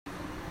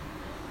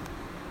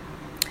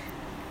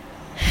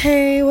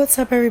Hey, what's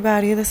up,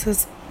 everybody? This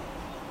is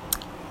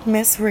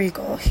Miss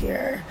Regal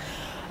here.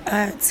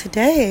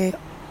 Today,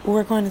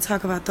 we're going to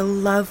talk about the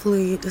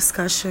lovely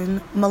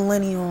discussion,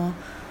 millennial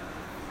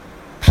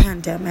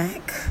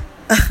pandemic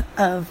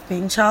of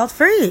being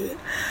child-free.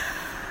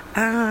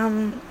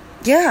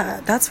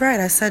 Yeah, that's right.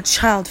 I said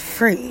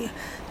child-free,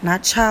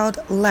 not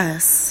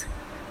childless,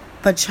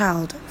 but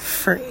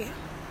child-free.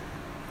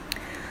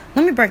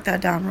 Let me break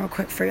that down real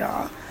quick for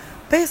y'all.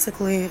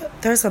 Basically,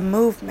 there's a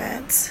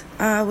movement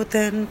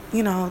within, the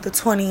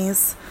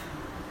 20s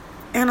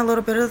and a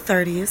little bit of the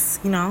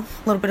 30s, a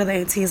little bit of the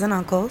aunties and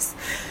uncles,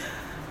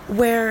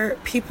 where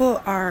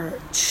people are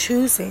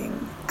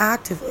choosing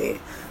actively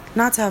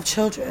not to have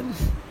children.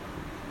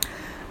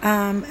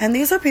 And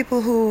these are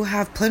people who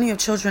have plenty of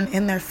children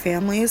in their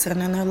families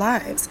and in their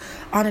lives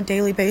on a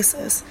daily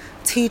basis.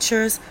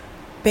 Teachers,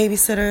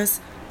 babysitters,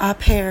 au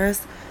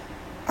pairs,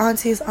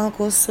 aunties,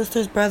 uncles,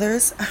 sisters,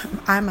 brothers.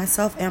 I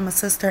myself am a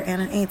sister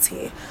and an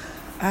auntie.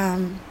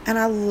 And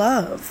I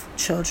love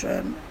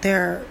children.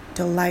 They're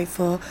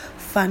delightful,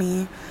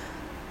 funny,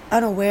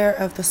 unaware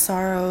of the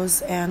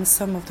sorrows and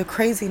some of the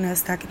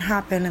craziness that can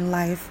happen in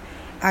life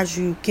as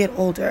you get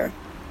older.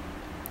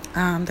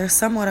 They're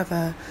somewhat of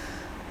a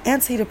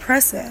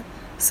antidepressant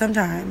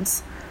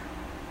sometimes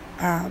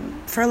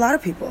for a lot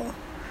of people.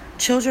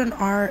 Children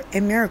are a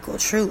miracle,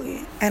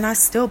 truly. And I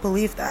still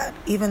believe that,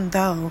 even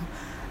though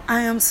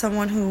I am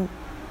someone who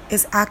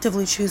is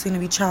actively choosing to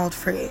be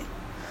child-free.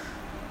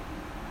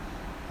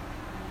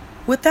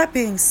 With that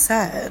being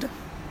said,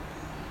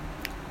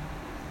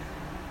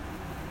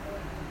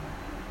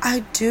 I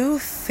do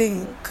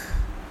think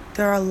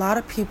there are a lot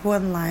of people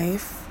in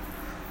life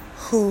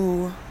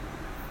who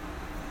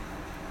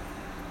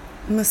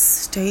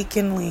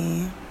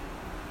mistakenly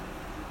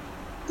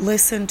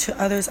listen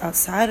to others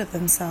outside of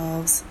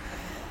themselves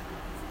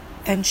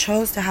and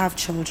chose to have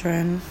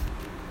children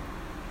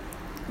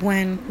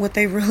when what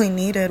they really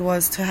needed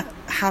was to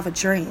have a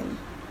dream,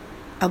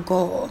 a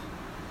goal,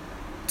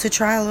 to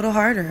try a little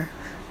harder,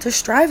 to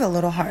strive a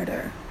little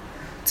harder,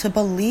 to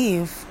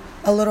believe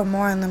a little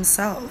more in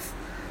themselves.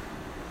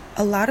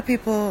 A lot of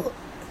people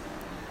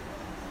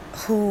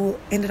who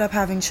ended up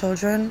having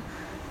children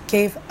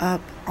gave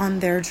up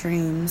on their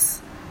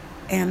dreams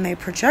and they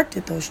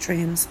projected those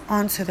dreams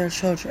onto their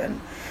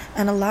children.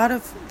 And a lot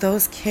of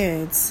those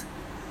kids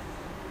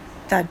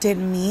that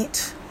didn't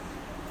meet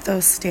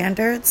those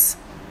standards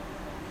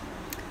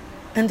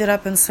ended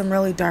up in some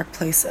really dark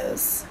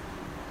places.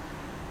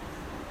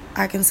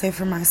 I can say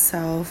for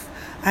myself,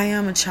 I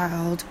am a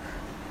child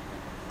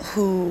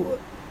who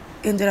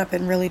ended up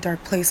in really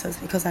dark places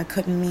because I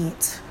couldn't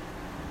meet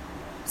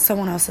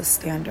someone else's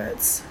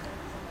standards.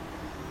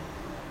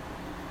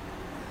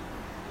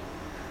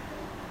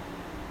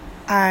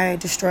 I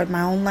destroyed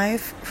my own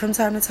life from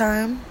time to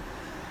time.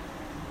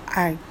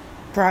 I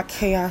brought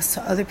chaos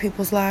to other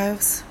people's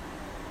lives.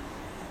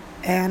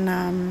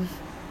 And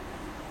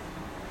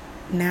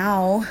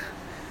now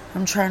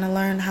I'm trying to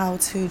learn how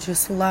to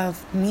just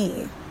love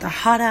me, the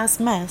hot ass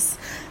mess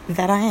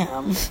that I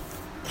am,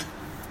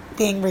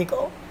 being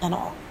regal and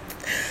all.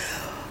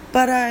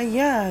 But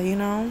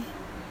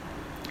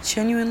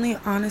genuinely,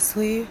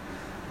 honestly,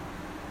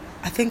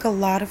 I think a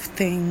lot of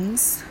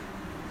things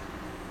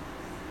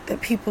that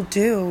people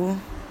do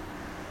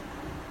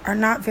are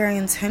not very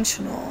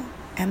intentional.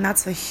 And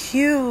that's a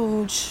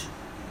huge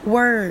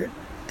word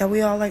that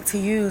we all like to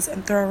use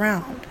and throw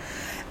around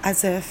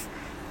as if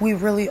we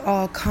really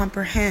all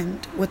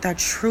comprehend what that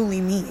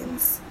truly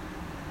means.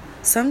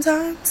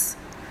 Sometimes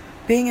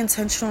being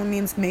intentional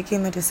means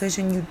making the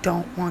decision you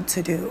don't want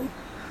to do.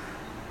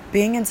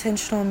 Being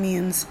intentional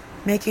means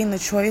making the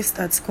choice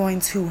that's going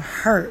to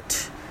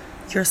hurt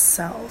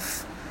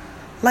yourself.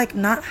 Like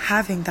not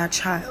having that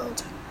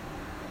child.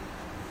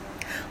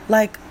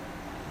 Like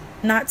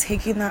not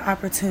taking that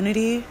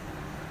opportunity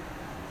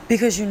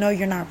because you know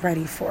you're not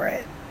ready for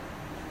it.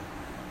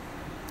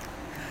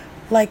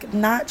 Like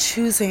not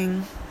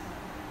choosing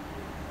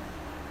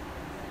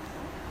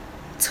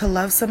to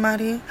love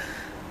somebody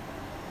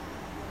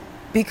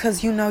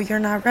because you know you're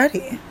not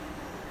ready.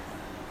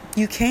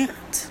 You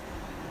can't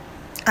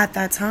at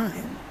that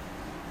time.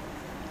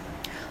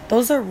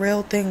 Those are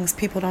real things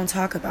people don't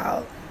talk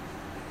about.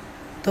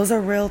 Those are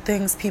real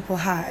things people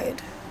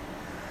hide.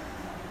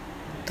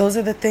 Those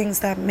are the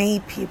things that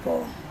made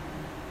people.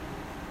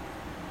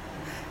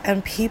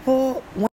 And people